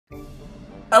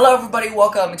Hello everybody,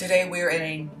 welcome. Today we're in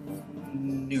a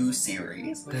new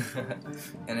series.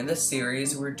 And in this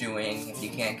series we're doing, if you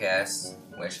can't guess,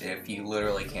 which if you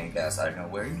literally can't guess, I don't know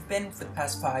where you've been for the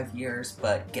past 5 years,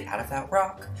 but get out of that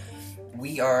rock.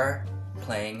 We are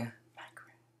playing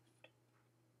Minecraft.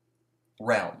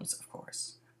 Realms, of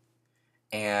course.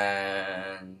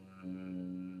 And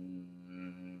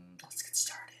let's get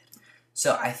started.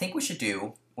 So I think we should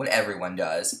do what everyone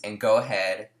does and go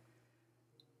ahead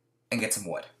and get some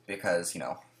wood, because, you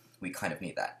know, we kind of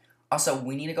need that. Also,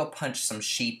 we need to go punch some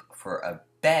sheep for a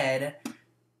bed,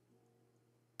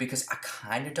 because I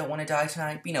kind of don't want to die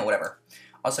tonight, but, you know, whatever.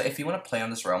 Also, if you want to play on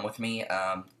this realm with me,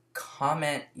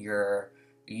 comment your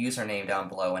username down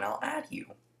below, and I'll add you.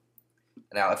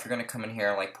 Now, if you're going to come in here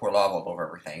and, like, pour lava all over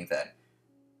everything, then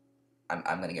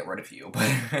I'm going to get rid of you.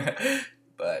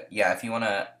 But, yeah, if you want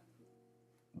to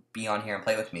be on here and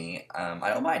play with me, I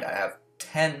don't mind. I have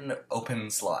 10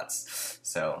 open slots.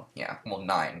 So, yeah, well,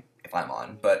 9 if I'm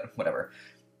on, but whatever.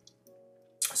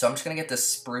 So I'm just gonna get this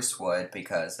spruce wood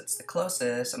because it's the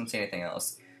closest. I don't see anything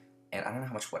else. And I don't know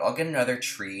how much wood. I'll get another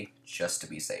tree just to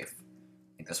be safe.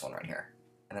 Like this one right here.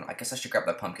 And then I guess I should grab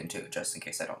that pumpkin too, just in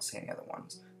case I don't see any other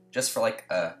ones. Just for like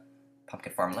a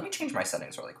pumpkin farm. Let me change my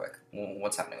settings really quick.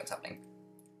 What's happening? What's happening?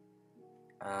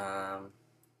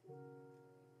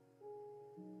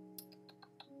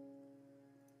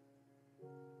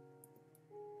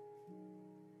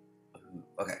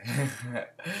 Okay. I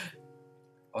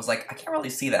was like, I can't really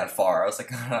see that far. I was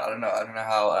like, I don't know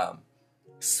how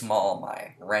small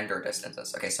my render distance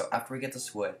is. Okay, so after we get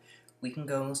this wood, we can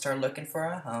go and start looking for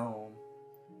a home.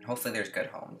 Hopefully there's good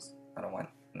homes. I don't want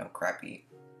no crappy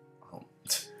home.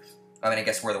 I mean, I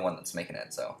guess we're the one that's making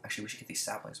it, so. Actually, we should get these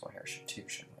saplings while here too,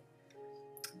 shouldn't we?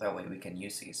 That way we can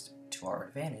use these to our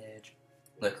advantage.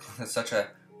 Look, it's such a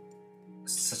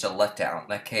letdown,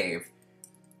 that cave.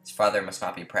 His father must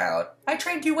not be proud. I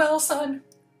trained you well, son.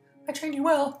 I trained you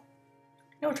well.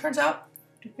 You know, it turns out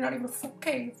you're not even a full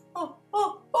cave.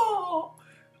 Oh.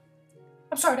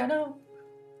 I'm sorry, I know.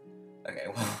 Okay,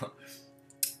 well,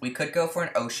 we could go for an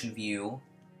ocean view.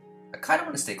 I kind of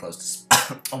want to stay close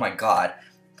to oh my god.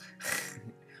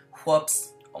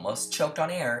 Whoops. Almost choked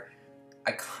on air.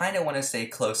 I kind of want to stay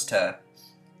close to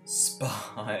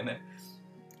spawn.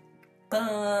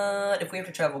 But if we have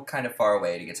to travel kind of far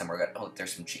away to get somewhere good. Oh,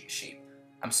 there's some sheep.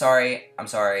 I'm sorry.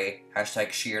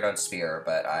 Hashtag shear, don't spear,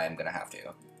 but I'm gonna have to.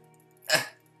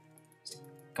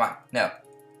 Come on, no.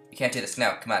 You can't do this.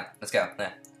 No, come on, let's go.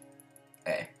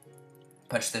 Okay.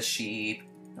 Punch this sheep.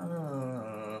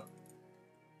 Oh.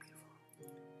 Beautiful.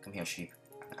 Come here, sheep.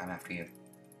 I'm after you.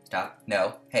 Stop.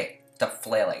 No. Hey, stop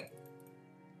flailing.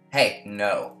 Hey,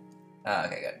 no.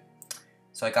 Okay, good.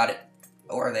 So I got it.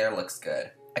 Over there looks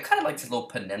good. I kind of like this little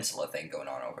peninsula thing going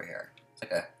on over here. It's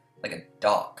like a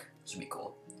dock. This would be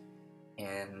cool.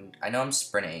 And I know I'm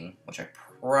sprinting, which I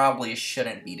probably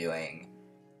shouldn't be doing,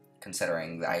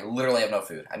 considering that I literally have no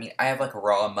food. I mean, I have like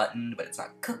raw mutton, but it's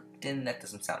not cooked, and that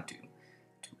doesn't sound too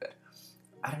good.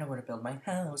 I don't know where to build my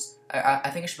house. I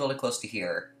think I should build it close to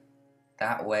here.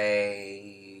 That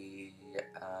way,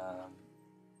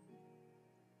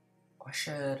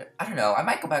 I don't know. I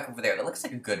might go back over there. That looks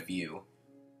like a good view.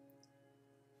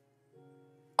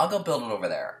 I'll go build it over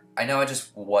there. I know I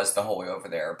just was the whole way over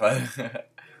there, but you're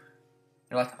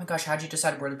like, oh my gosh, how'd you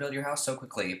decide where to build your house so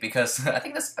quickly? Because I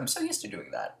think I'm so used to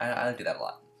doing that. I do that a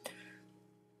lot.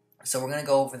 So we're gonna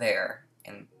go over there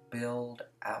and build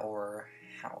our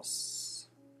house.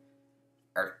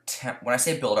 When I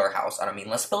say build our house, I don't mean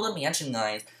let's build a mansion,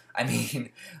 guys. I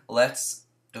mean, let's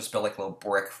just build like a little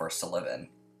brick for us to live in.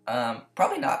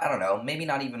 Probably not, I don't know. Maybe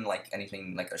not even like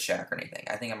anything like a shack or anything.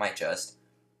 I think I might just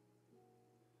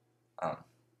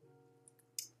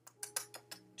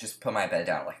put my bed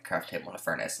down like a craft table and a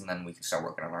furnace, and then we can start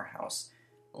working on our house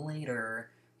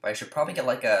later. But I should probably get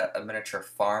like a miniature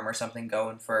farm or something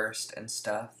going first and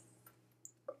stuff.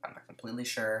 I'm not completely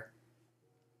sure.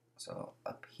 So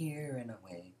up here in a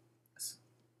way,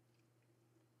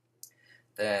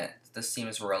 this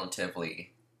seems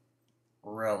relatively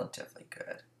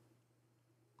good.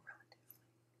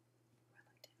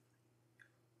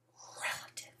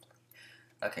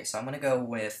 Okay, so I'm gonna go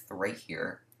with right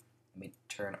here. Let me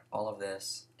turn all of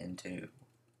this into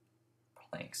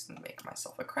planks and make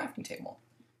myself a crafting table.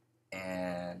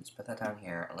 And let's put that down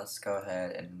here. Let's go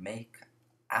ahead and make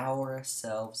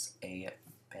ourselves a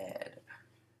bed.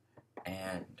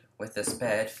 And with this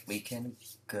bed, we can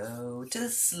go to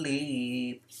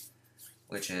sleep,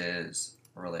 which is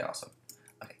really awesome.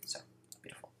 Okay, so,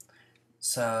 beautiful.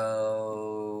 So,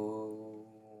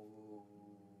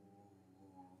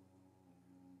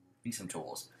 need some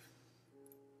tools.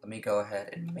 let me go ahead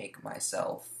and make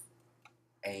myself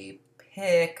a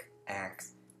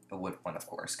pickaxe. A wood one, of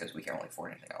course, because we can't really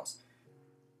afford anything else.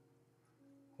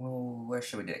 Well, where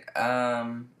should we dig?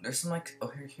 There's some, like, oh,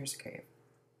 here's a cave.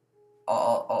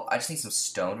 I just need some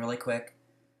stone really quick,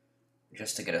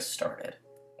 just to get us started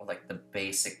with, like, the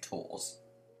basic tools.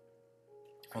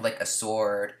 With, like, a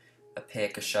sword, a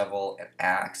pick, a shovel, an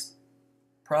axe.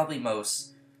 Probably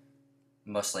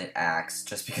mostly an axe,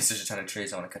 just because there's a ton of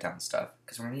trees I want to cut down and stuff.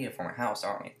 Because we're going to need it for my house,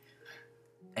 aren't we?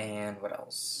 And what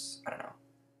else? I don't know.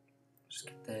 Just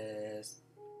get this.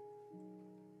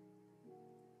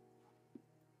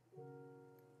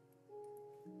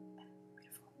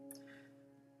 Beautiful.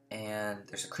 And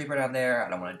there's a creeper down there. I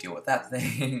don't want to deal with that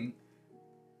thing.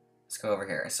 Let's go over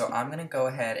here. So I'm going to go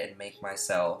ahead and make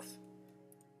myself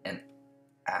an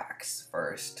axe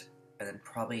first. And then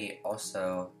probably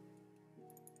also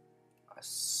a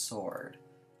sword.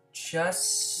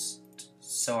 Just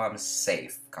so I'm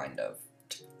safe, kind of.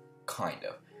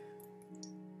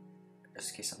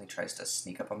 Just in case something tries to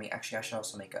sneak up on me. Actually, I should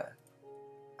also make a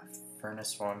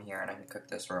furnace while I'm here, and I can cook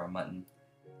this raw mutton.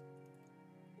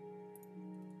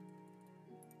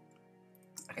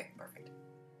 Okay, perfect.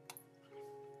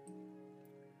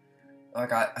 Oh, I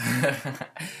got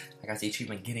I got the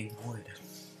achievement getting wood.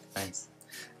 Nice.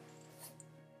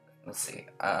 Let's see.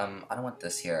 I don't want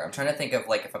this here. I'm trying to think of,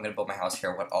 like, if I'm gonna build my house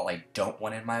here, what all I don't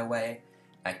want in my way.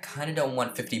 I kind of don't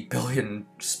want 50 billion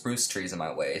spruce trees in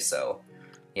my way, so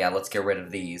yeah, let's get rid of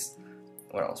these.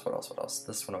 What else?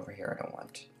 This one over here I don't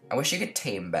want. I wish you could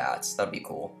tame bats. That'd be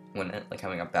cool. Wouldn't it? Like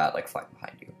having a bat, like, flying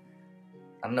behind you.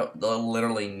 I don't know. There's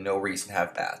literally no reason to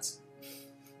have bats.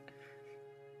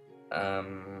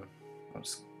 I'll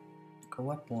just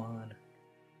go up one.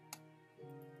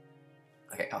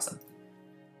 Okay, awesome.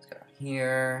 Let's go down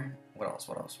here. What else?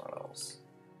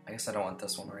 I guess I don't want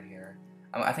this one right here.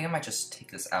 I think I might just take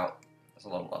this out. There's a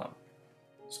little,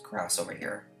 there's grass over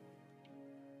here.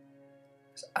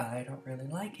 I don't really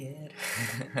like it.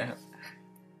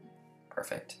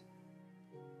 Perfect.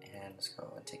 And let's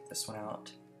go and take this one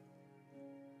out.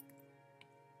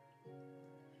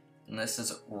 And this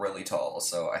is really tall,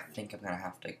 so I think I'm gonna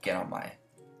have to get on my...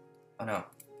 Oh no.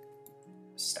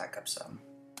 Stack up some.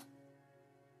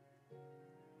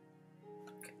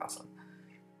 Okay, awesome.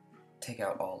 Take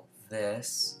out all of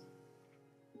this.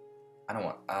 I don't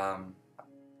want, I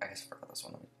guess I forgot this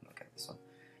one. Let me look at this one.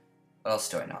 What else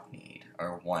do I not need?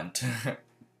 Or want? I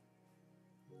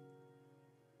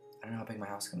don't know how big my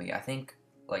house can be. I think,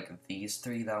 like, these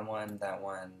three, that one, and that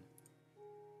one,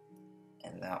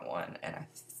 and I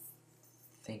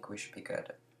think we should be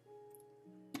good.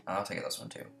 I'll take this one,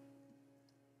 too.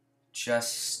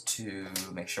 Just to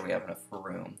make sure we have enough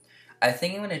room. I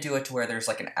think I'm going to do it to where there's,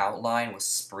 like, an outline with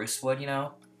spruce wood, you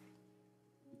know?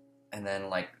 And then,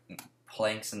 like,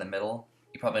 planks in the middle.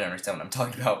 You probably don't understand what I'm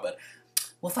talking about, but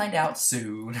we'll find out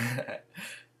soon.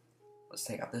 Let's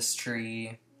take out this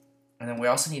tree. And then we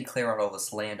also need to clear out all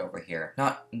this land over here.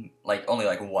 Not, like, only,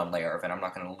 like, one layer of it. I'm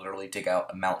not going to literally dig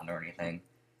out a mountain or anything.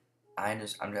 I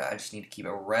just need to keep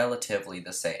it relatively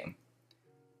the same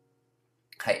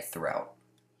height throughout,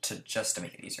 just to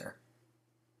make it easier.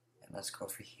 And let's go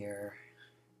over here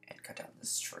and cut down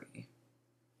this tree.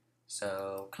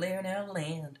 So, clear now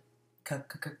land.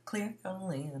 Clear our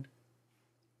land.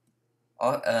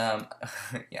 Oh,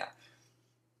 yeah.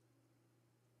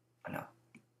 I know.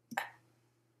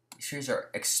 These trees are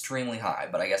extremely high,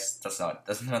 but I guess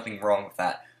there's nothing wrong with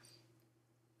that.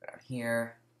 Down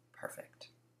here, perfect.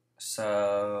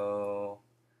 So,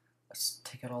 let's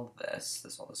take out all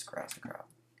this, all this grass and crap.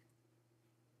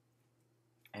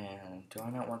 And do I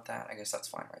not want that? I guess that's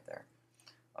fine right there.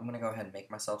 I'm gonna go ahead and make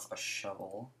myself a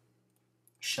shovel,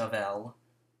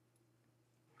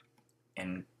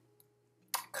 and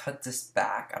cut this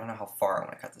back. I don't know how far I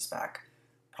want to cut this back.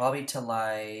 Probably to,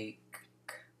 like,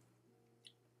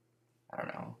 I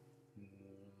don't know.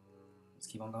 Let's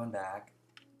keep on going back.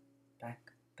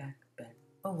 Back.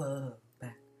 Oh, whoa.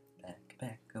 Back.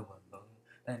 Oh, whoa.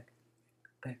 Back.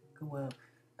 Oh, whoa.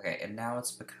 Okay, and now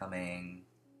it's becoming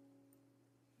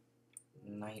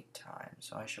nighttime,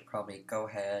 so I should probably go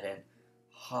ahead and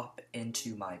hop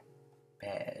into my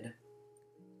bed.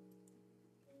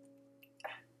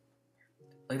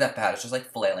 Look at that bat, it's just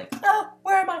like flailing. Ah,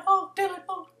 where am I? Oh, Dylan,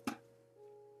 oh.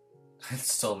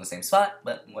 It's still in the same spot,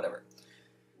 but whatever.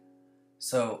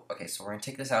 So, okay, so we're gonna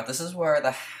take this out. This is where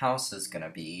the house is gonna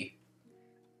be.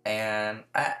 And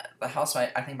the house, I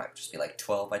think, might just be like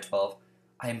 12 by 12.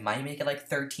 I might make it like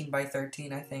 13 by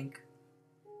 13, I think.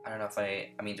 I don't know if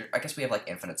I mean, I guess we have like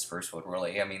infinite spruce wood,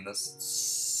 really. I mean,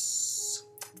 this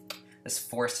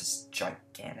forest is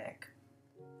gigantic.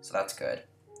 So that's good.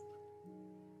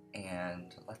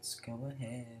 And let's go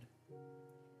ahead.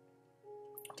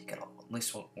 To get all, at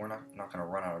least we're not gonna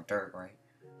run out of dirt, right?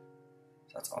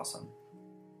 So that's awesome.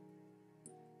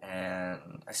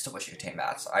 And I still wish you could tame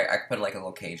bats. I could put like a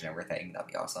little cage and everything. That'd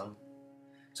be awesome.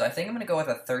 So I think I'm gonna go with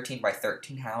a 13 by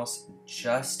 13 house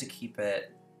just to keep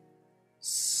it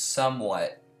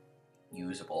somewhat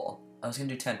usable. I was gonna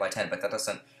do 10 by 10, but that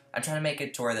doesn't. I'm trying to make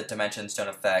it to where the dimensions don't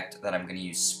affect that I'm gonna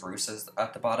use spruces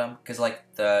at the bottom, because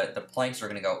like the planks are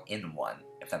gonna go in one,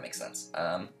 if that makes sense.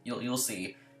 You'll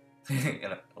see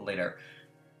later.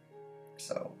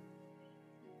 So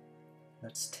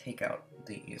let's take out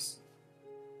these.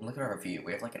 Look at our view.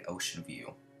 We have like an ocean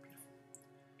view.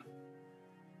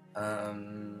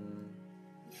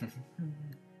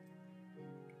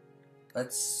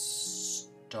 Let's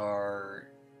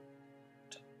start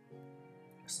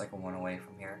just like one away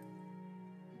from here.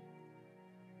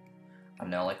 I'm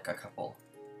now like a couple.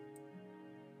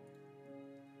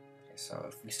 Okay, so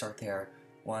if we start there,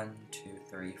 1, 2,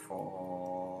 3,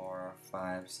 4,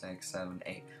 5, 6, 7,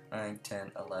 8, 9,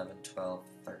 10, 11, 12,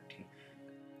 13.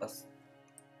 But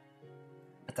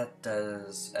that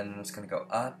does, and then it's gonna go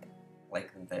up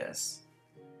like this.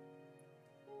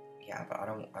 Yeah, but I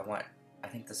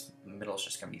think this middle is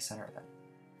just gonna be center then.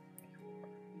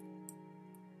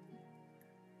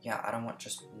 Yeah, I don't want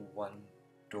just one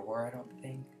door, I don't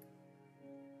think.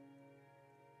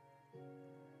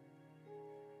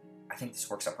 I think this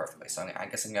works out perfectly, so I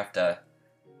guess I'm gonna have to...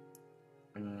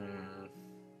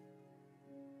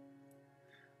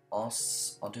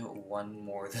 I'll do it one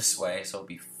more this way, so it'll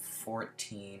be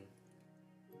 14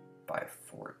 by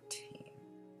 14.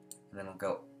 And then we'll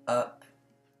go up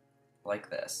like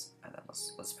this, and then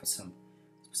let's put some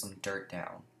dirt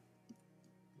down.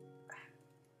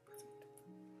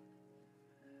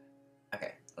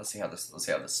 Okay, let's see how this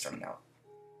is turning out.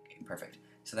 Okay, perfect.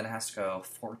 So then it has to go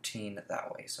 14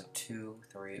 that way. So 2,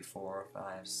 3, 4,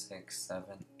 5, 6,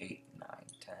 7, 8, 9,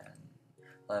 10,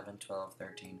 11, 12,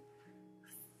 13,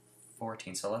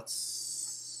 14. So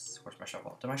let's... Where's my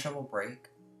shovel? Did my shovel break?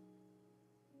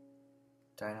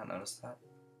 Did I not notice that?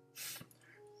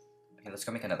 Okay, let's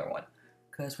go make another one.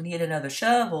 Because we need another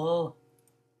shovel!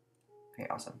 Okay,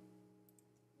 awesome.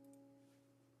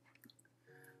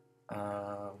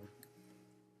 Okay,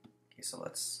 so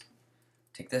let's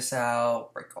take this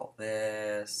out, break all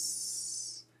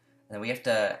this, and then we have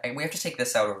to take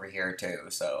this out over here too,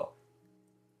 so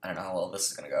I don't know how well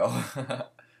this is gonna go.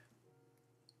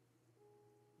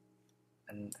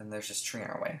 And then there's this tree in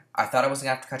our way. I thought I wasn't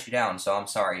gonna have to cut you down, so I'm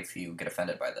sorry if you get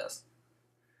offended by this.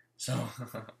 So,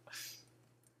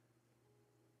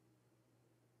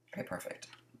 okay, perfect.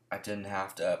 I didn't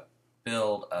have to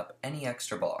build up any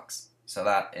extra blocks, so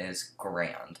that is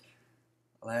grand.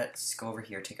 Let's go over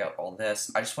here, take out all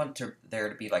this. I just want there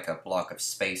to be like a block of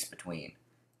space between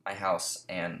my house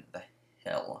and the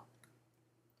hill,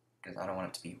 because I don't want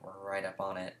it to be right up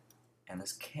on it. And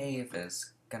this cave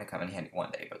is gonna come in handy one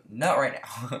day, but not right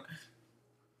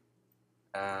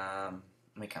now.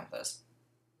 Let me count this.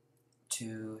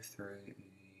 2, 3,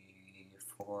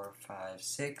 4, 5,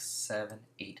 6, 7,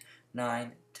 8,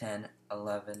 9, 10,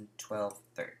 11, 12,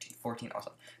 13, 14,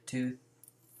 awesome. 2,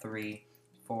 3,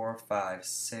 4, 5,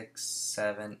 6,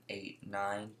 7, 8,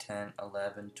 9, 10,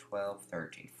 11, 12,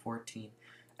 13, 14,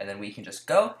 and then we can just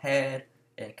go ahead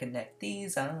and connect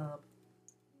these up.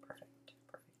 Perfect.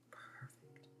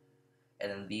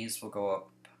 And then these will go up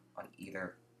on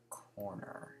either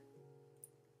corner.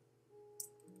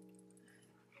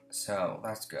 So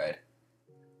that's good.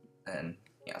 And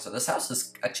yeah, so this house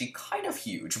is actually kind of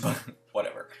huge, but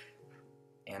whatever.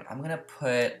 And I'm gonna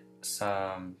put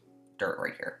some dirt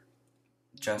right here,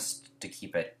 just to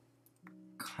keep it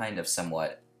kind of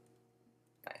somewhat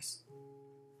nice.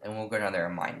 And we'll go down there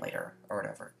and mine later, or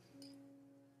whatever.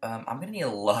 I'm gonna need a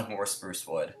lot more spruce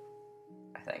wood,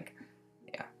 I think.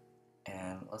 Yeah.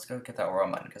 And let's go get that raw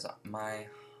mutton, because my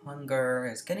hunger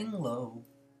is getting low.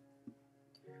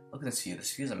 Look at this view.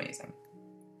 This view is amazing.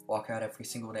 Walk out every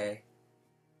single day.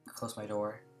 Close my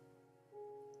door.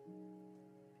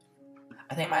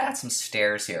 I think I might add some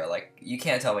stairs here. Like, you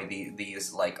can't tell me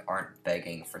these like aren't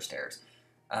begging for stairs.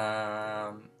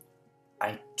 I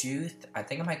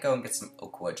think I might go and get some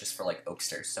oak wood just for like oak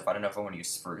stairs stuff. I don't know if I want to use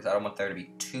spruce. I don't want there to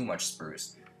be too much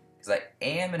spruce, because I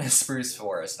am in a spruce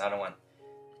forest and I don't want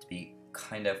it to be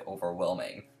kind of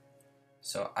overwhelming.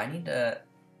 So I need to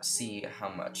see how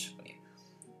much we need.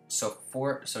 So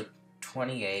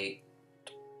 28,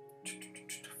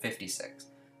 56.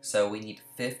 So we need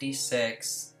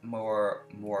 56 more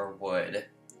wood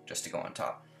just to go on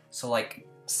top. So like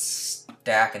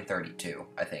stack and 32,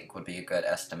 I think, would be a good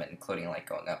estimate, including like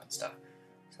going up and stuff.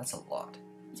 So that's a lot.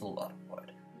 It's a lot of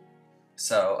wood.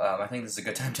 So I think this is a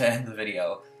good time to end the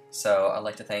video. So I'd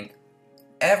like to thank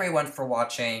everyone for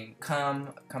watching.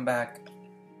 Come back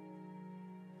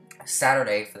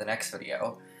Saturday for the next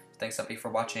video. Thanks everybody for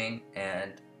watching,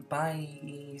 and bye.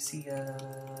 See ya.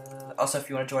 Also, if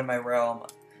you want to join my realm,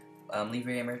 leave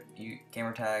your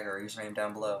gamer tag or username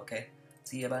down below. Okay.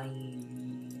 See ya. Bye.